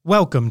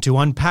Welcome to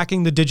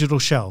Unpacking the Digital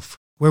Shelf,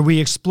 where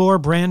we explore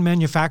brand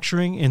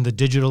manufacturing in the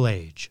digital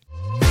age.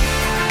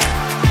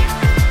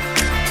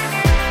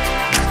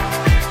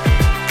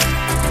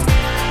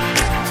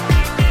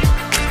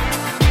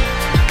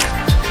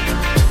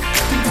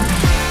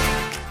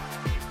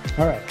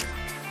 All right.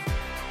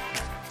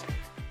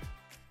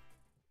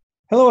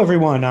 Hello,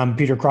 everyone. I'm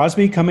Peter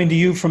Crosby, coming to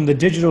you from the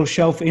Digital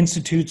Shelf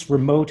Institute's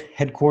remote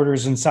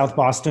headquarters in South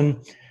Boston.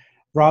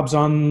 Rob's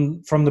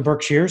on from the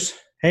Berkshires.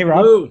 Hey,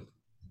 Rob. Hello.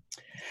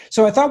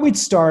 So I thought we'd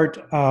start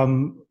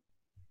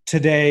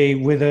today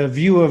with a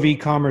view of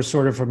e-commerce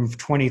sort of from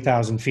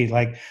 20,000 feet.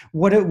 Like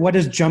what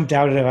has jumped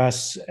out at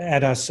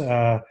us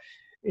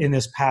in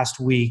this past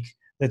week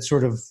that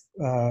sort of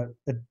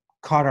that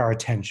caught our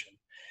attention?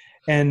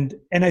 And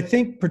I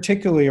think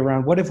particularly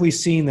around what have we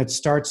seen that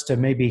starts to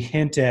maybe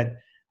hint at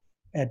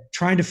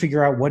trying to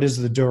figure out what is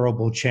the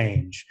durable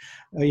change.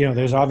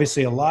 There's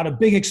obviously a lot of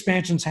big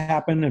expansions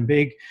happen and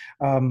big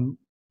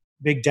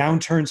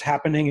downturns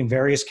happening in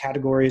various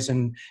categories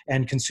and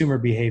consumer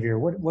behavior.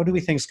 What do we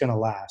think is going to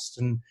last?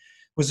 And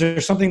was there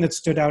something that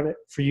stood out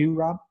for you,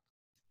 Rob?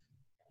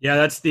 Yeah,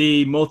 that's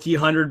the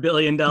multi-$100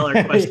 billion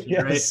question,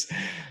 Yes.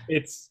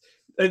 Right?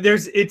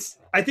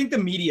 I think the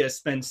media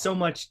spends so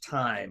much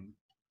time,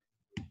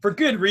 for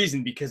good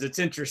reason, because it's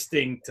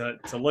interesting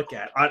to look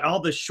at all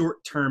the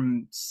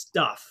short-term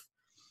stuff,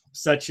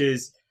 such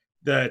as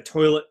the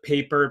toilet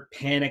paper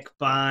panic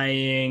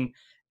buying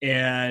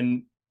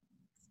and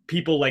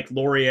people like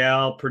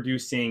L'Oreal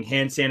producing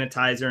hand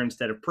sanitizer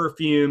instead of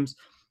perfumes,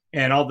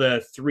 and all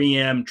the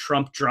 3M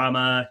Trump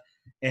drama,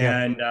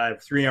 and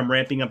 3M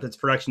ramping up its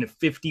production of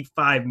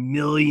 55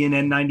 million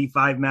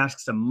N95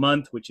 masks a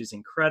month, which is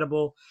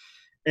incredible,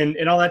 and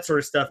all that sort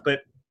of stuff. But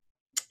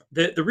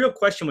the real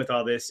question with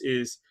all this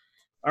is,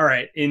 all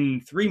right,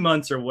 in 3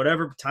 months or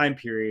whatever time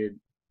period,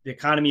 the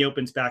economy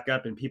opens back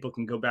up and people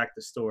can go back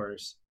to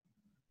stores.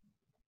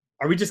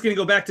 Are we just going to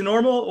go back to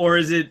normal, or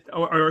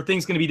are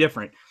things going to be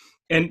different?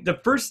 And the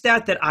first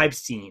stat that I've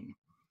seen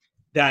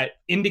that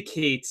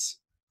indicates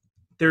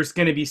there's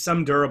going to be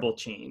some durable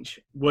change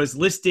was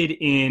listed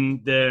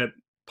in the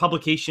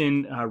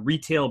publication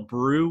Retail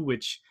Brew,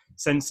 which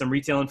sends some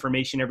retail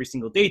information every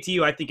single day to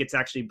you. I think it's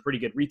actually a pretty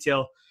good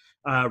retail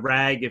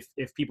rag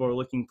if people are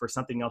looking for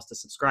something else to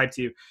subscribe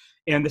to.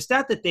 And the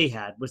stat that they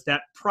had was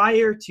that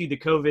prior to the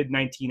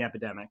COVID-19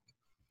 epidemic,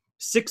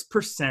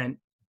 6%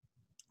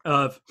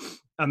 of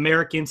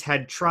Americans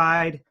had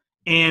tried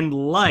and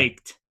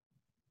liked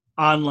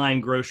online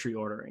grocery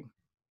ordering.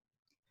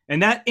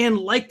 And that and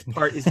liked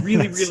part is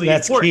really, really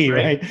that's important. Key,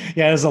 right?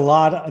 Yeah, there's a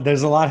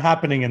lot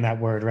happening in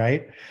that word,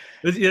 right?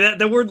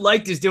 The word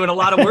liked is doing a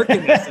lot of work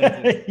in this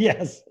sentence.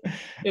 Yes.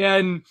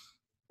 And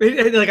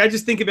I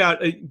just think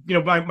about,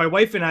 my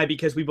wife and I,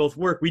 because we both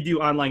work, we do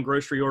online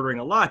grocery ordering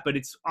a lot, but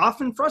it's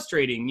often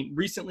frustrating.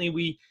 Recently,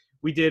 we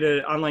did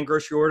an online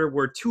grocery order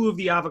where 2 of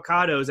the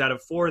avocados out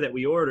of 4 that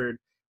we ordered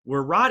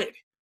were rotted.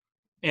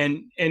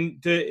 And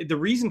the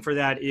reason for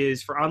that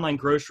is, for online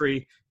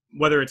grocery,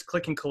 whether it's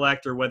click and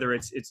collect or whether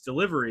it's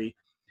delivery,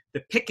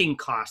 the picking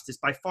cost is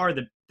by far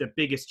the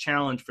biggest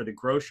challenge for the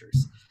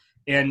grocers.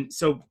 And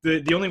so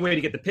the only way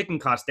to get the picking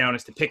cost down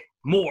is to pick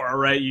more,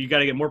 right? You got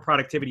to get more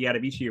productivity out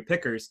of each of your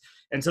pickers.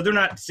 And so they're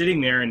not sitting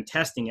there and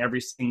testing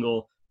every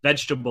single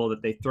vegetable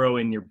that they throw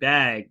in your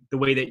bag the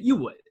way that you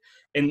would.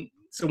 And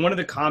so one of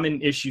the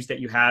common issues that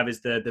you have is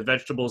the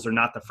vegetables are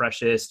not the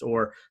freshest,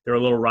 or they're a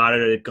little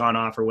rotted, or they've gone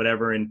off or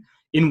whatever, and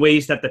in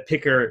ways that the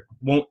picker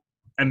won't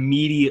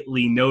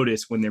immediately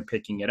notice when they're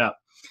picking it up.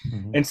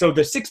 Mm-hmm. And so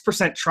the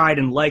 6% tried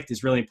and liked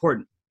is really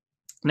important.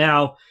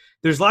 Now,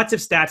 there's lots of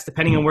stats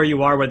depending on where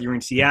you are, whether you're in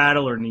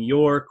Seattle or New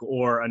York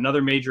or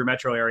another major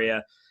metro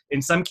area.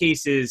 In some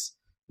cases,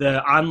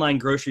 the online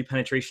grocery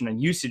penetration and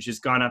usage has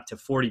gone up to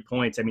 40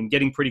 points. I mean,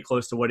 getting pretty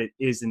close to what it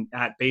is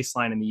at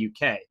baseline in the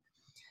UK.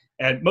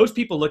 And most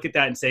people look at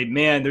that and say,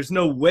 man, there's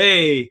no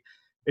way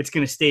it's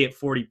going to stay at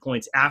 40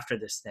 points after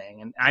this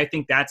thing. And I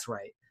think that's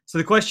right. So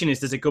the question is,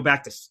 does it go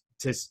back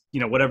to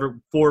whatever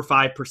 4 or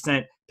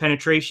 5%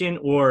 penetration,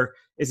 or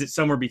is it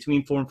somewhere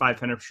between 4 and 5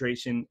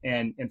 penetration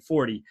and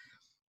 40?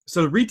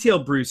 So the Retail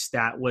Brew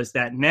stat was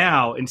that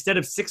now, instead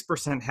of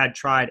 6% had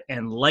tried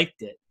and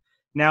liked it,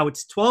 now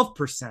it's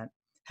 12%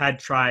 had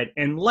tried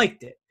and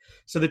liked it.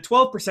 So the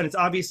 12% is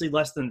obviously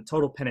less than the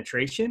total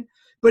penetration,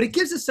 but it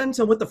gives a sense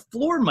of what the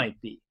floor might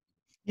be.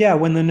 Yeah,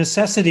 when the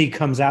necessity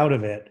comes out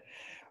of it,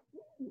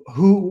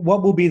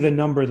 what will be the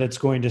number that's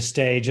going to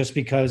stay just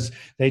because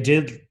they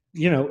did,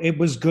 it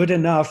was good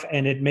enough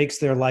and it makes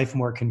their life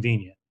more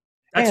convenient.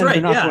 That's right.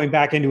 They're not going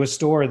back into a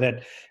store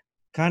that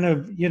kind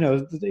of,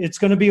 it's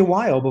going to be a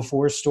while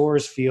before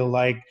stores feel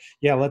like,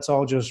 yeah, let's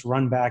all just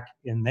run back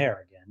in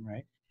there again,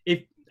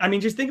 right?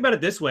 Just think about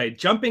it this way,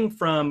 jumping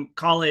from,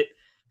 call it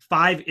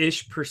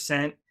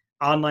 5-ish%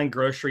 online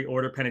grocery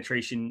order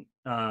penetration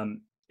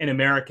in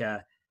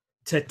America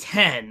to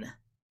 10,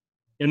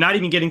 not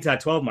even getting to that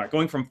 12 mark,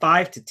 going from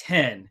 5 to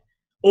 10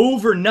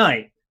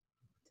 overnight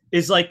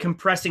is like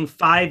compressing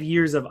 5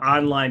 years of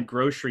online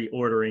grocery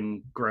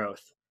ordering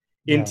growth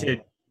into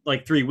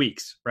like 3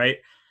 weeks, right?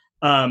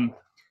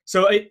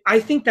 So I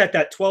think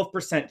that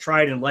 12%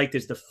 tried and liked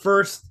is the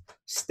first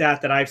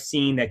stat that I've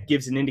seen that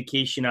gives an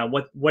indication on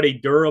what a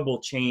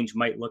durable change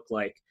might look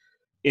like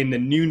in the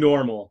new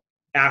normal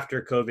after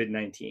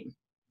COVID-19.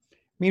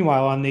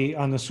 Meanwhile, on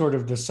the sort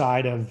of the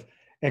side of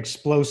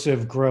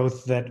explosive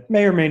growth that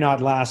may or may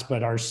not last,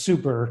 but are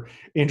super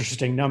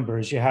interesting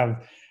numbers, you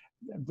have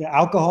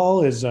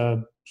alcohol is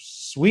a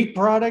sweet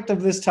product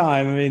of this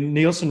time. I mean,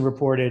 Nielsen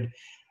reported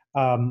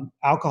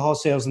alcohol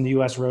sales in the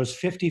U.S. rose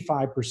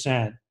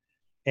 55%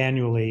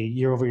 annually,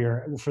 year over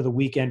year, for the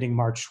week ending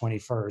March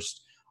 21st.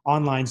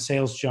 Online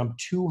sales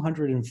jumped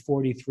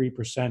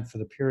 243% for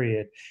the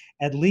period.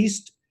 At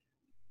least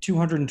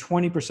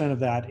 220% of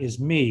that is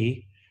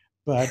me,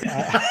 but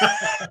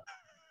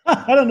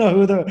I don't know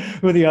who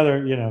the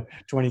other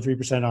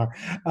 23% are.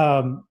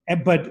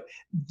 But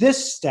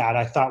this stat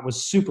I thought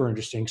was super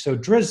interesting. So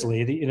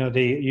Drizzly,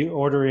 the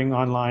ordering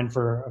online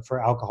for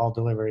alcohol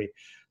delivery,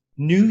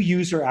 new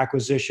user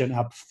acquisition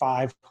up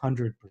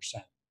 500%.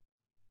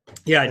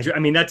 Yeah, I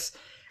mean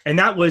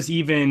that was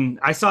even,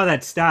 I saw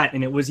that stat,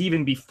 and it was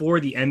even before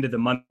the end of the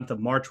month of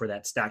March where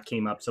that stat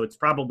came up. So it's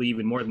probably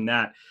even more than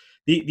that.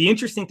 The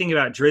interesting thing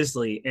about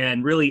Drizzly,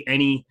 and really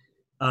any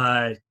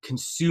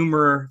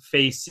consumer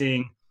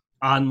facing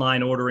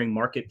online ordering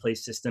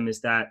marketplace system,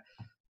 is that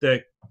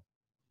the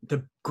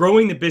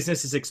growing the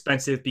business is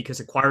expensive because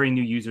acquiring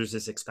new users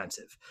is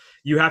expensive.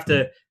 You have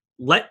to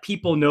let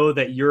people know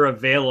that you're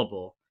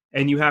available,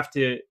 and you have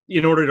to,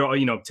 in order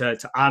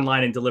to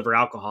online and deliver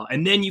alcohol,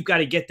 and then you've got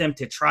to get them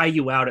to try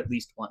you out at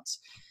least once.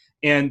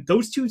 And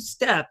those two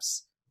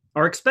steps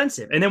are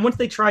expensive. And then once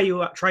they try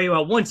you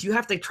out once, you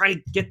have to try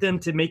to get them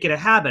to make it a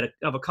habit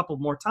of a couple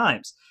more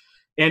times.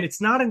 And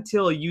it's not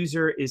until a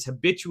user is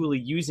habitually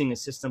using a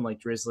system like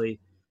Drizzly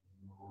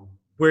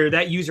where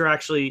that user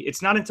actually,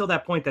 it's not until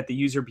that point that the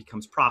user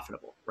becomes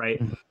profitable,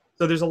 right? Mm-hmm.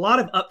 So there's a lot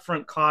of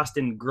upfront cost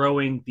in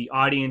growing the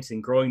audience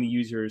and growing the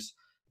users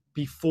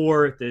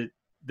before the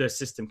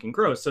system can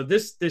grow. So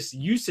this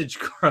usage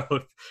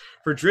growth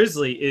for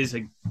Drizzly is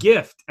a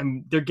gift.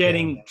 And they're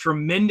getting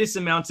tremendous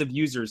amounts of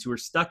users who are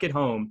stuck at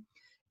home,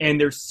 and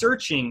they're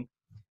searching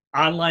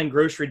online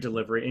grocery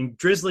delivery. And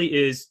Drizzly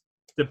is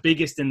the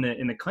biggest in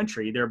the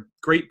country. They're a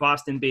great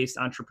Boston-based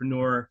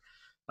entrepreneur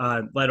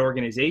led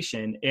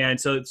organization. And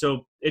so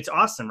it's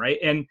awesome, right?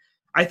 And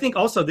I think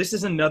also this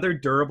is another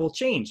durable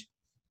change.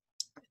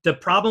 The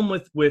problem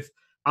with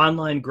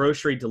online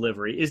grocery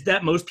delivery is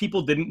that most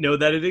people didn't know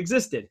that it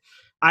existed.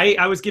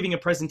 I was giving a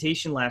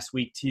presentation last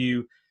week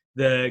to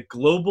the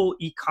global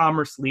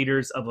e-commerce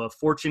leaders of a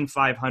Fortune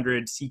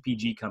 500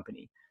 CPG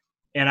company.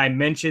 And I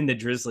mentioned the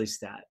Drizzly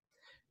stat.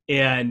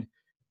 And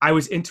I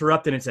was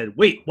interrupted and said,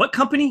 wait, what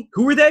company?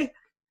 Who are they?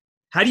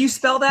 How do you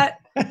spell that?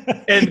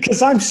 And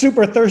because I'm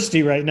super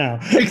thirsty right now.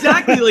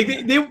 Exactly.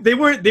 Like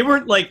they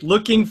weren't like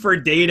looking for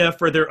data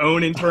for their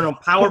own internal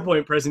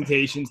PowerPoint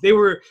presentations. They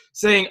were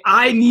saying,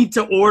 I need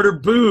to order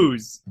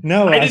booze.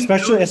 No,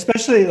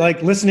 especially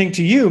like listening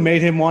to you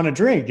made him want to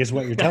drink, is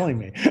what you're telling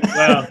me.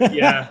 Well,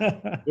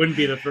 yeah. Wouldn't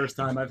be the first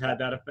time I've had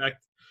that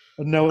effect.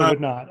 No, it would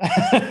not.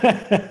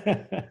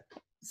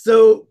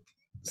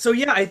 So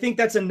yeah, I think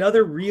that's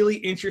another really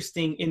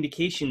interesting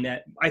indication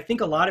that I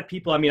think a lot of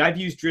people, I mean, I've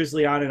used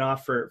Drizzly on and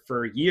off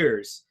for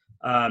years.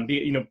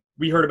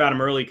 We heard about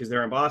them early because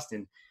they're in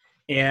Boston,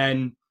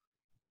 and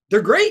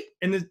they're great,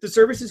 and the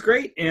service is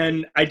great.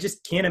 And I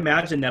just can't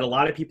imagine that a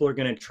lot of people are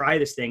going to try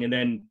this thing and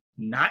then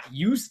not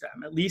use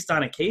them, at least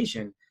on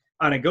occasion,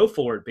 on a go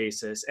forward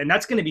basis. And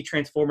that's going to be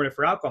transformative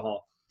for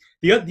alcohol.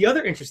 The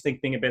other interesting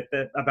thing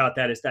about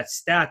that is that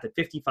stat, the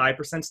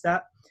 55%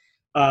 stat.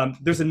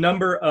 There's a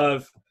number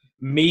of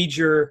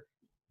major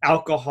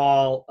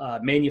alcohol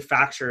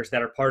manufacturers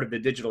that are part of the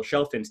Digital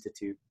Shelf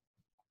Institute.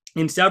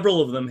 And several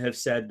of them have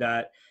said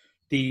that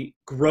the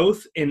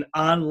growth in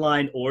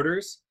online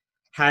orders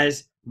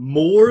has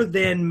more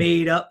than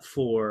made up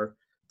for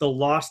the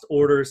lost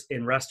orders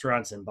in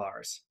restaurants and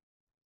bars,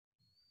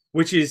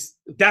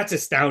 that's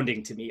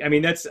astounding to me. I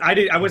mean,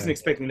 I wasn't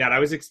expecting that. I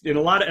was in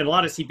a lot of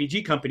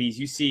CPG companies,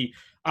 you see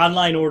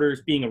online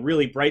orders being a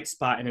really bright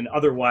spot in an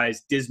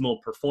otherwise dismal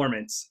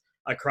performance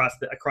across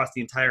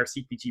the entire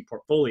CPG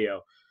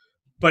portfolio.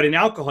 But in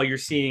alcohol, you're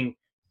seeing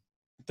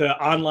the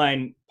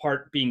online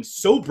part being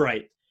so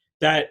bright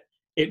that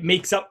it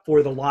makes up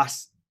for the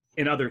loss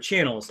in other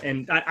channels.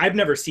 And I've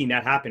never seen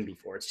that happen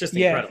before. It's just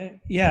incredible.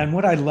 Yeah. And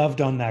what I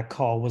loved on that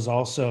call was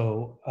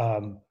also,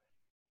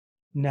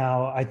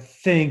 now I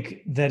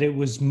think that it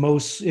was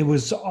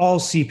all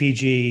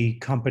CPG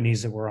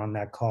companies that were on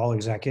that call,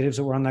 executives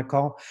that were on that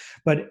call,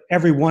 but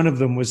every one of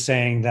them was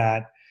saying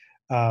that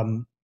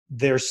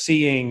they're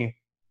seeing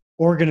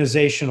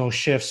organizational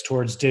shifts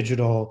towards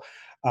digital,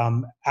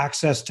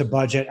 access to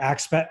budget,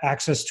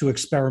 access to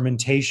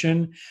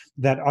experimentation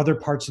that other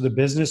parts of the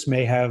business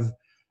may have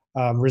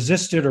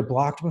resisted or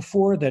blocked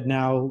before, that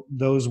now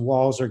those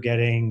walls are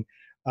getting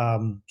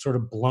sort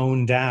of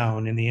blown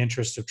down in the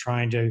interest of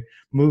trying to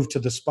move to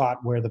the spot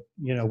where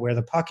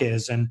the puck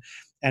is. And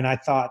I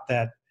thought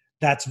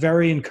that's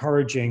very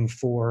encouraging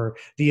for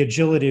the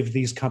agility of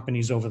these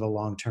companies over the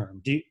long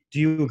term. Do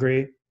you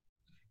agree?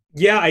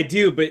 Yeah, I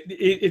do, but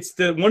it's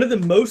the one of the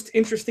most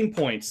interesting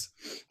points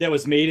that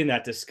was made in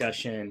that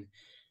discussion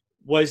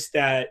was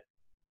that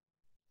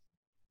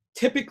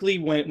typically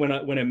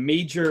when a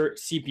major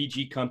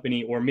CPG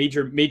company or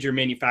major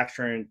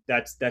manufacturer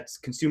that's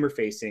consumer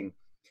facing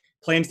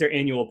plans their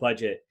annual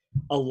budget,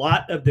 a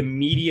lot of the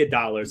media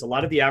dollars, a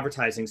lot of the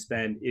advertising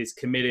spend is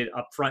committed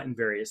upfront in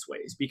various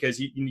ways because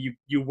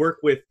you work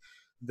with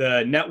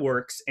the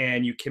networks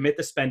and you commit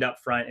the spend up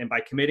front, and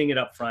by committing it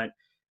up front,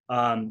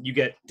 you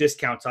get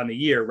discounts on the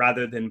year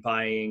rather than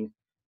buying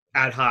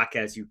ad hoc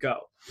as you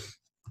go.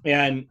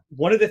 And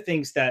one of the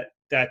things that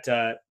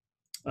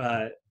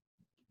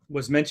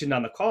was mentioned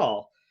on the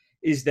call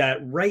is that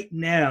right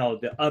now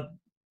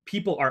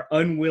people are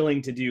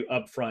unwilling to do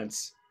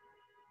upfronts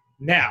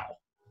now.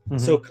 Mm-hmm.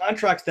 So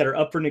contracts that are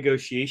up for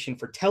negotiation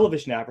for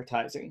television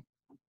advertising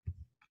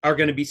are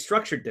going to be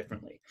structured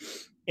differently.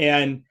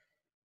 And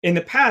in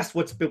the past,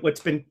 what's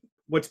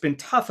been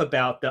tough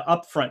about the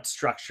upfront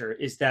structure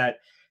is that,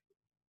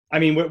 I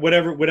mean,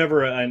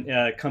 whatever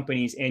a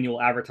company's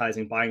annual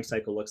advertising buying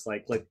cycle looks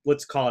like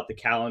let's call it the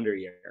calendar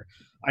year.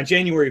 On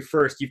January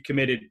 1st, you've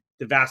committed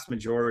the vast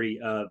majority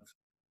of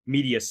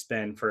media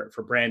spend for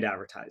brand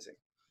advertising.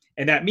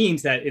 And that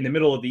means that in the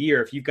middle of the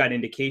year, if you've got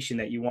indication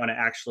that you want to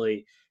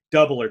actually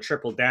double or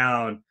triple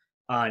down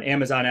on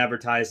Amazon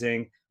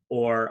advertising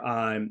or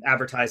on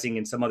advertising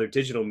in some other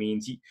digital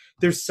means,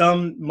 there's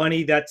some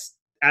money that's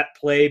at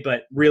play,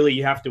 but really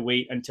you have to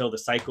wait until the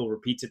cycle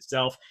repeats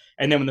itself.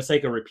 And then when the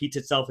cycle repeats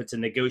itself, it's a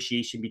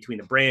negotiation between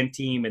the brand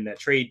team and the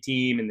trade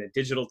team and the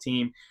digital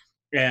team.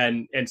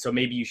 And so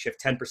maybe you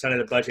shift 10% of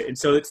the budget. And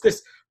so it's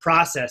this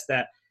process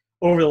that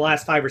over the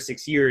last 5 or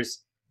 6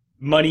 years,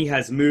 money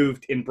has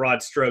moved in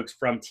broad strokes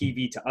from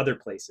TV to other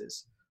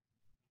places.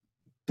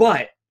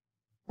 But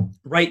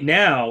right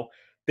now,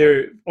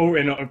 for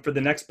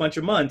the next bunch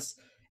of months,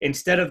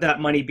 instead of that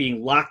money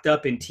being locked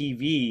up in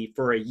TV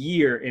for a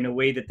year in a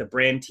way that the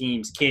brand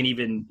teams can't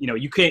even,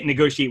 you can't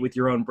negotiate with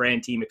your own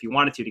brand team if you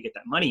wanted to get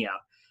that money out.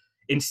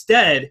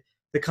 Instead,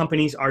 the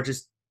companies are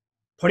just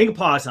putting a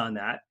pause on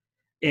that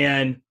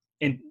and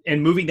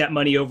moving that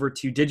money over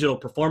to digital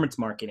performance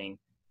marketing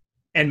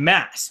and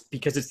mass,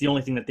 because it's the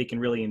only thing that they can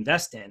really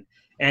invest in.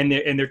 And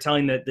they're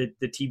telling the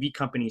TV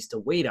companies to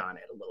wait on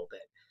it a little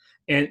bit.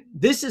 And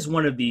this is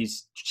one of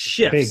these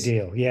shifts. Big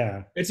deal,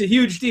 yeah. It's a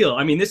huge deal.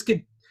 I mean, this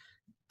could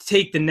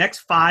take the next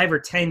 5 or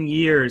 10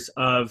 years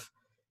of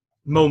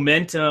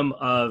momentum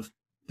of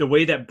the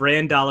way that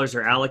brand dollars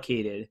are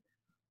allocated,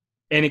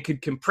 and it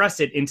could compress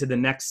it into the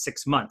next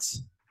 6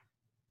 months.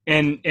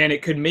 And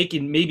it could make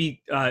it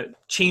maybe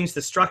change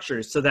the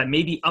structures so that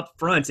maybe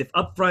upfronts, if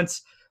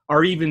upfronts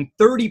are even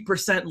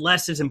 30%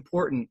 less as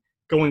important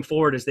going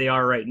forward as they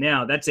are right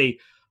now, that's a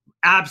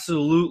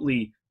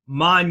absolutely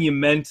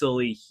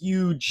monumentally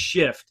huge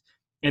shift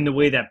in the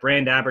way that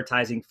brand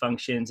advertising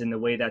functions and the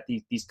way that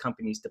these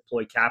companies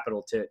deploy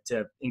capital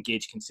to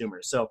engage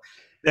consumers. So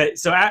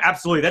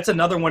absolutely, that's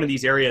another one of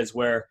these areas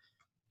where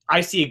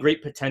I see a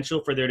great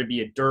potential for there to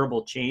be a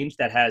durable change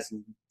that has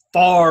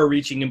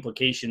far-reaching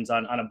implications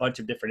on a bunch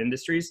of different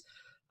industries.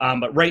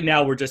 But right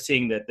now, we're just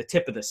seeing the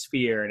tip of the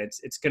spear, and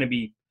it's going to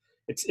be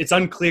it's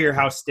unclear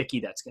how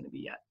sticky that's going to be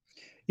yet.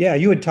 Yeah,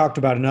 you had talked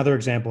about another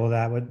example of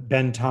that with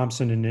Ben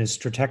Thompson in his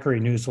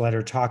Stratechery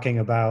newsletter, talking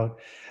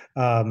about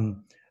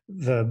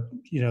the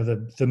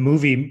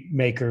movie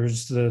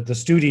makers, the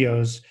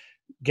studios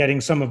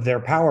getting some of their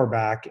power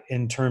back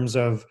in terms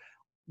of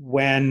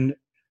when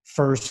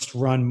first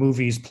run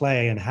movies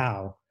play and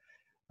how,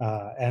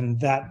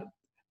 and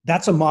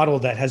that's a model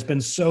that has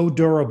been so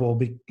durable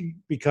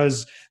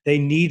because they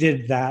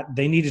needed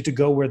to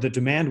go where the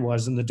demand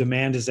was, and the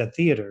demand is at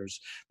theaters.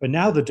 But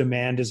now the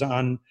demand is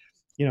on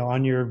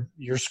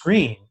your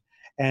screen,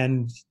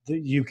 and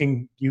you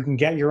can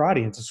get your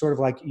audience. It's sort of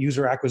like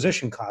user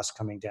acquisition costs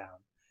coming down.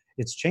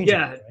 It's changing.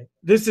 Yeah, right?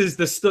 This is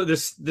the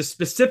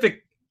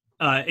specific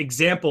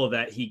example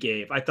that he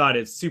gave. I thought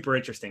it's super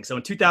interesting. So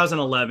in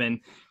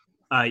 2011,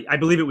 I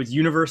believe it was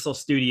Universal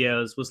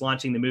Studios was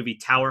launching the movie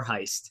Tower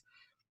Heist.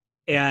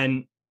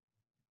 And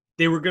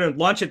they were going to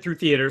launch it through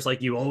theaters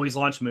like you always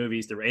launch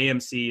movies, through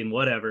AMC and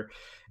whatever.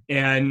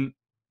 And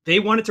they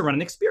wanted to run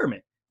an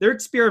experiment. Their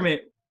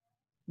experiment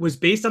was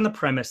based on the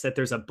premise that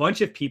there's a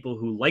bunch of people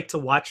who like to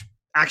watch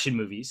action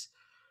movies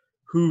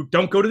who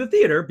don't go to the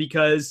theater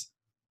because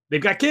they've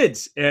got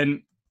kids.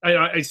 And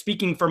I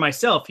speaking for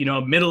myself,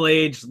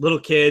 middle-aged little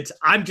kids,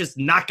 I'm just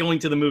not going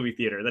to the movie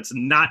theater. That's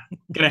not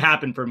going to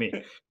happen for me.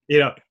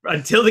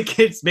 Until the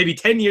kids, maybe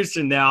 10 years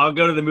from now, I'll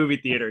go to the movie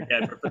theater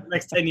again. But for the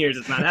next 10 years,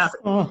 it's not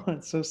happening. Oh,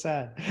 that's so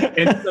sad.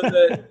 And so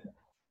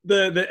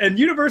and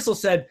Universal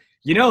said,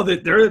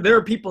 that there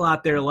are people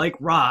out there like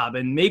Rob,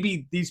 and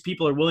maybe these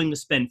people are willing to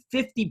spend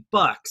 $50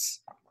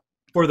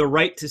 for the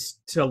right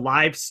to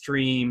live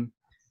stream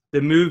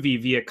the movie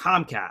via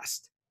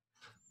Comcast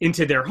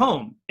into their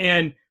home.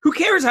 And who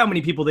cares how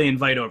many people they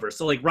invite over?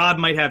 So like Rob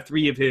might have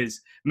 3 of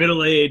his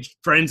middle-aged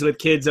friends with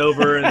kids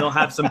over, and they'll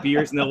have some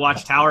beers and they'll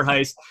watch Tower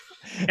Heist.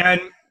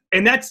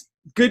 And that's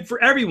good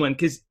for everyone,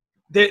 because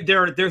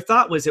their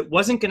thought was it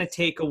wasn't going to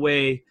take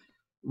away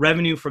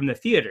revenue from the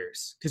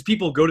theaters because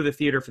people go to the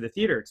theater for the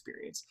theater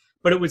experience,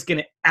 but it was going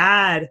to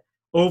add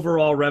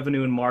overall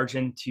revenue and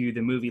margin to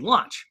the movie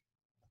launch.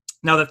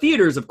 Now, the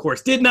theaters, of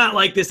course, did not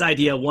like this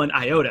idea one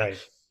iota.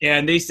 Right.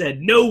 And they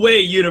said, no way,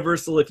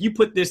 Universal, if you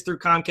put this through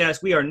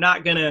Comcast, we are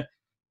not going to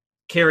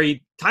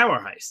carry Tower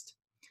Heist.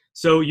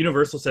 So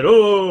Universal said,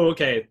 oh,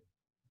 okay,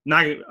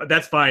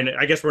 that's fine.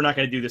 I guess we're not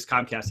going to do this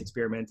Comcast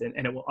experiment.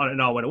 And it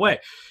all went away.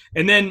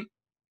 And then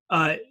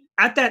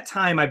at that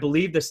time, I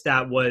believe the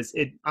stat was,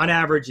 on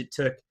average, it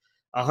took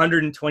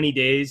 120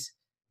 days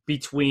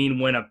between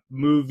when a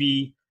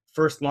movie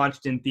first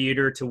launched in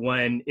theater to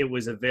when it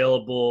was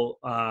available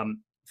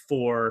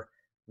for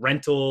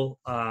rental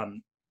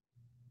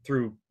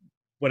through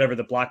whatever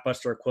the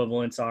Blockbuster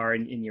equivalents are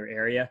in your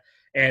area.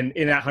 And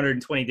in that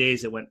 120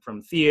 days, it went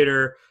from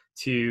theater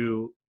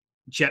to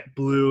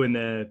JetBlue and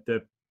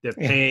the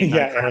paying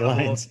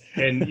airlines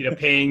and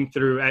paying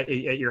through at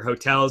your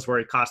hotels where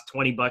it costs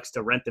 $20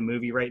 to rent the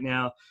movie right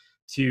now,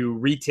 to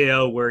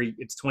retail where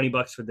it's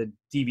 $20 for the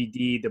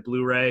DVD, the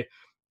Blu-ray,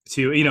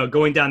 to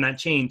going down that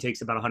chain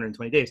takes about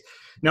 120 days.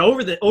 Now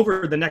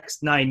over the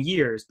next 9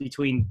 years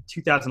between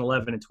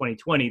 2011 and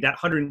 2020, that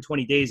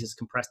 120 days is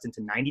compressed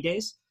into 90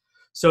 days.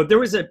 So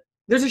there's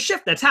a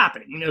shift that's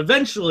happening.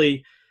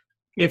 Eventually,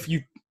 if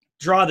you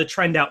draw the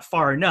trend out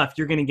far enough,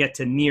 you're going to get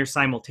to near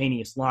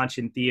simultaneous launch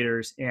in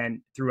theaters and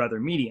through other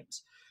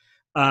mediums.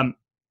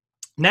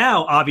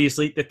 Now,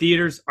 obviously, the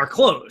theaters are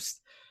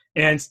closed,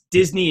 and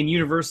Disney and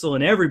Universal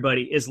and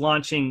everybody is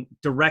launching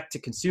direct to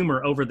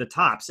consumer over the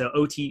top. So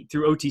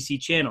through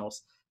OTC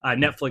channels,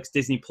 Netflix,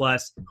 Disney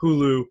Plus,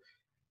 Hulu,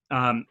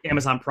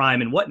 Amazon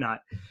Prime, and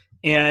whatnot.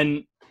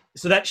 And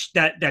so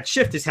that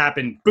shift has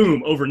happened,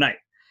 boom, overnight.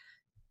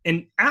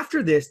 And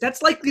after this,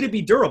 that's likely to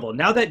be durable.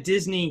 Now that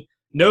Disney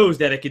knows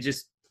that it could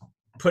just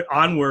put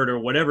Onward or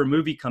whatever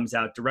movie comes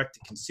out direct to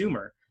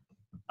consumer,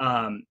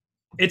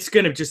 it's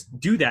going to just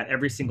do that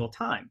every single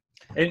time.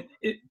 And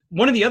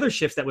one of the other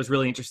shifts that was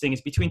really interesting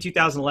is between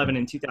 2011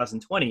 and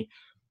 2020,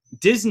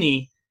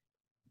 Disney,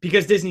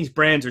 because Disney's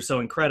brands are so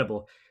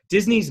incredible,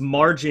 Disney's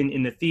margin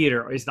in the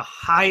theater is the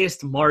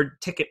highest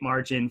ticket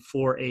margin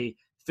for a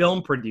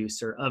film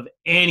producer of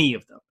any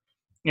of them.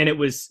 And it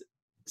was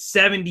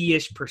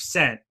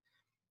 70-ish%,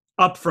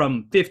 up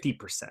from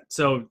 50%.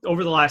 So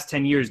over the last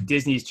 10 years,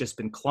 Disney's just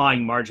been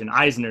clawing margin.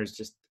 Eisner's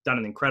just done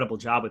an incredible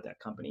job with that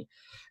company.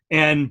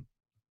 And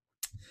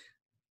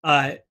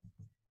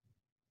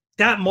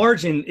that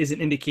margin is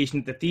an indication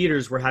that the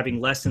theaters were having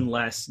less and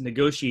less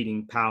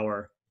negotiating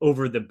power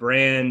over the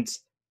brands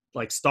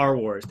like Star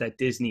Wars that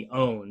Disney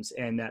owns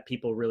and that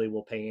people really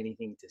will pay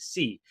anything to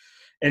see.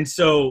 And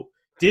so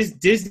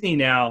Disney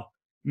now,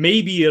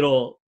 maybe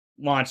it'll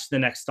launch the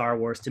next Star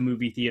Wars to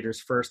movie theaters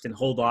first and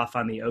hold off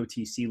on the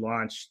OTC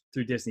launch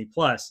through Disney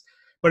Plus.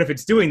 But if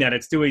it's doing that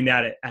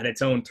at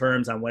its own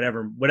terms on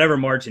whatever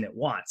margin it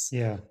wants.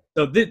 Yeah.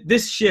 So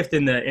this shift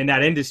in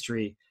that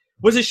industry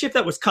was a shift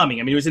that was coming.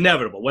 I mean, it was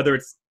inevitable. Whether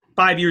it's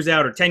 5 years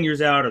out or 10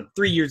 years out or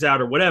 3 years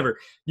out or whatever,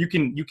 you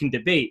can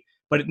debate.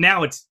 But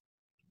now it's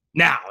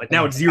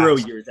 0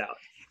 years out.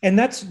 And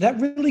that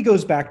really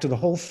goes back to the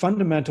whole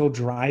fundamental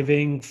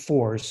driving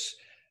force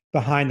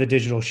behind the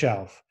digital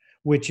shelf,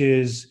 which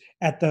is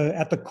at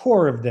the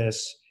core of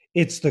this,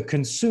 it's the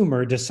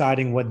consumer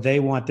deciding what they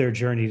want their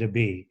journey to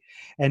be.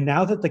 And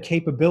now that the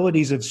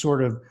capabilities have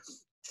sort of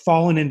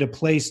fallen into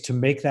place to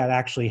make that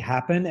actually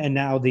happen, and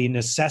now the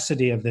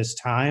necessity of this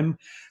time,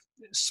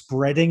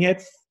 spreading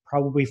it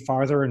probably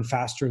farther and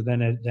faster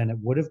than it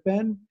would have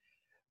been,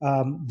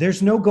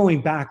 there's no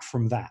going back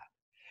from that.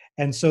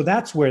 And so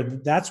that's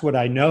what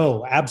I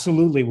know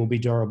absolutely will be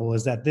durable,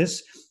 is that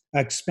this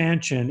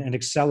expansion and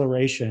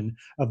acceleration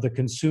of the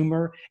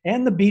consumer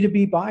and the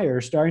B2B buyer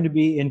starting to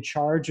be in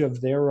charge of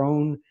their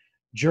own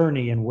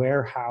journey and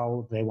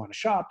how they want to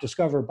shop,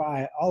 discover,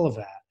 buy, all of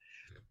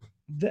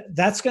that.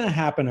 That's going to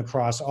happen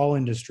across all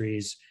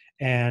industries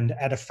and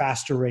at a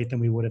faster rate than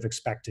we would have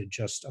expected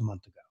just a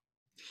month ago.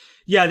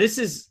 Yeah, this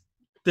is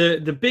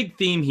the big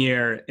theme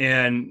here,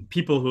 and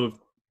people who have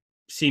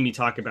seen me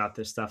talk about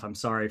this stuff, I'm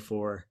sorry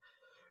for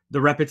the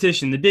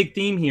repetition. The big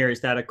theme here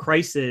is that a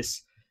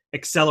crisis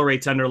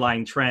accelerates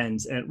underlying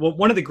trends. And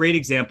one of the great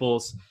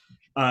examples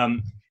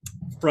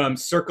from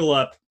Circle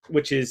Up,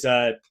 which is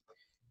a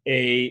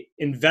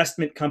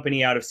investment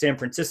company out of San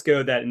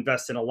Francisco that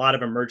invests in a lot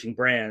of emerging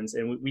brands.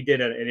 And we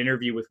did an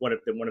interview with one of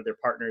their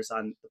partners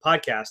on the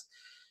podcast.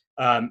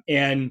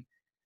 And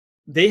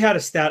they had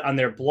a stat on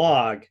their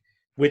blog,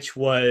 which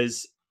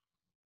was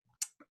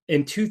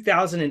in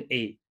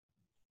 2008,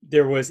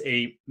 there was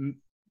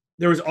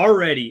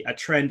already a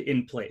trend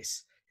in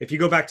place. If you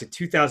go back to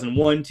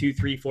 2001, 2,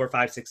 3, 4,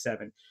 5, 6,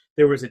 7,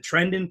 there was a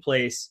trend in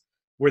place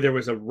where there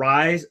was a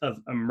rise of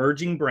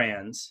emerging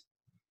brands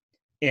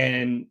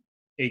and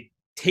a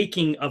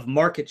taking of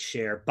market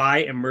share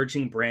by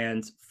emerging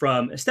brands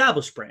from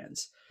established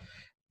brands.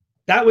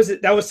 That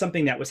was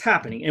something that was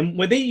happening. And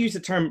when they use the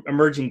term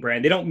emerging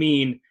brand, they don't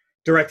mean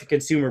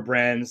direct-to-consumer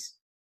brands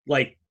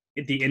like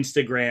the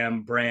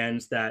Instagram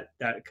brands that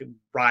could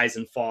rise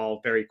and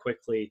fall very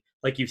quickly,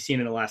 like you've seen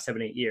in the last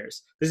 7-8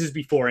 years. This is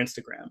before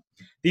Instagram.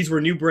 These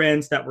were new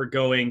brands that were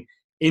going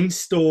in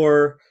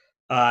store,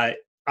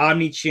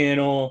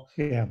 omni-channel,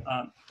 Yeah.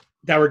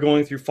 that were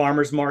going through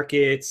farmers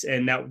markets,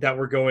 and that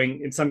were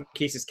going, in some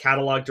cases,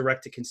 catalog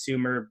direct to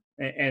consumer,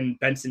 and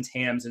Benson's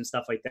hams and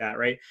stuff like that,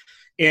 right?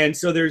 And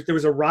so there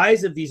was a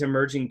rise of these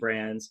emerging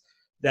brands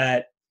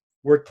that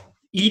were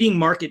eating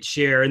market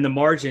share in the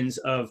margins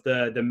of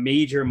the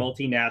major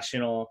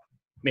multinational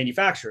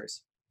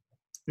manufacturers.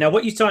 Now,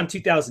 what you saw in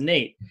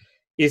 2008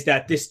 is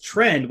that this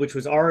trend, which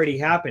was already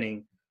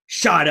happening,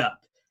 shot up.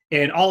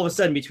 And all of a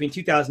sudden, between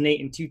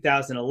 2008 and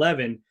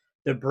 2011,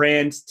 the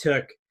brands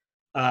took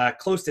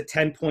close to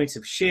 10 points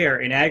of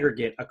share in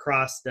aggregate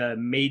across the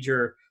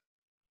major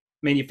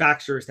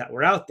manufacturers that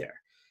were out there.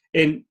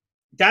 And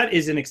that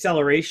is an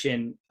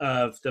acceleration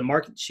of the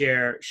market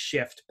share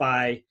shift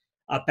by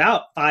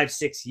about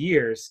 5-6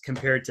 years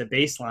compared to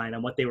baseline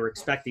on what they were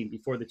expecting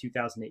before the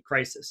 2008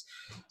 crisis.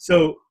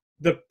 So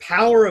the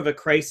power of a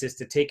crisis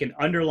to take an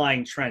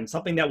underlying trend,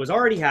 something that was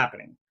already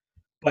happening,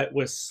 but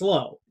was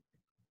slow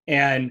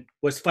and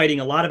was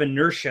fighting a lot of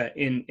inertia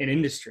in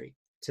industry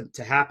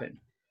to happen.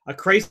 A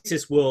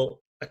crisis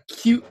will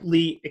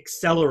acutely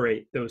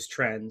accelerate those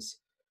trends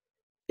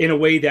in a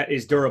way that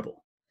is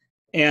durable.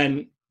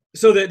 And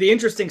so the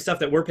interesting stuff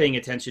that we're paying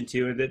attention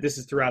to, and that this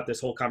is throughout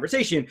this whole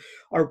conversation,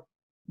 are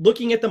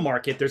looking at the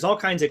market. There's all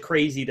kinds of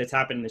crazy that's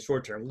happened in the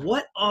short term.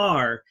 What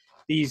are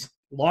these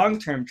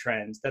long-term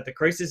trends that the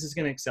crisis is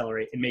going to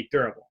accelerate and make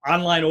durable?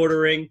 Online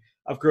ordering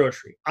of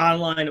grocery,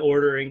 online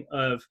ordering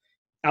of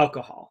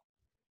alcohol,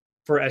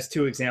 as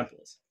two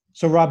examples.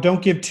 So Rob,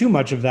 don't give too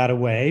much of that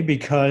away,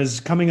 because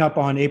coming up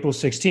on April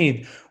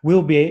 16th,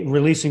 we'll be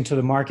releasing to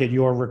the market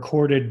your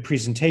recorded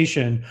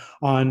presentation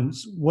on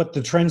what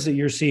the trends that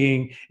you're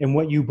seeing and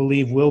what you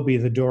believe will be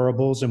the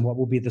durables and what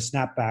will be the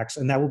snapbacks.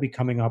 And that will be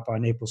coming up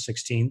on April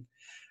 16th.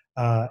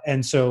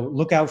 And so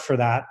look out for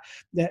that.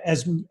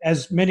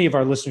 As many of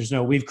our listeners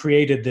know, we've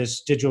created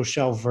this Digital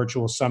Shelf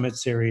Virtual Summit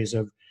series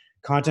of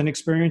content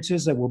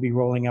experiences that we'll be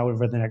rolling out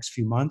over the next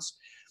few months.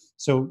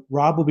 So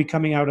Rob will be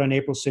coming out on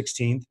April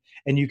 16th,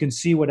 and you can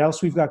see what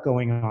else we've got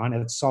going on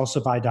at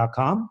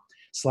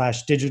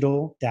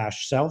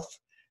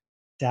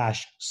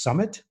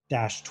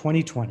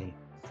salsify.com/digital-self-summit-2020.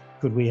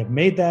 Could we have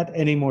made that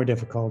any more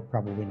difficult?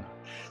 Probably not.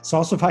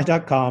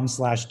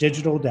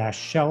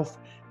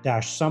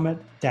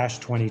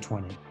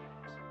 salsify.com/digital-shelf-summit-2020.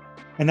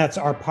 And that's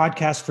our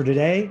podcast for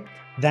today.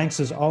 Thanks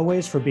as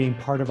always for being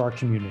part of our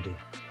community.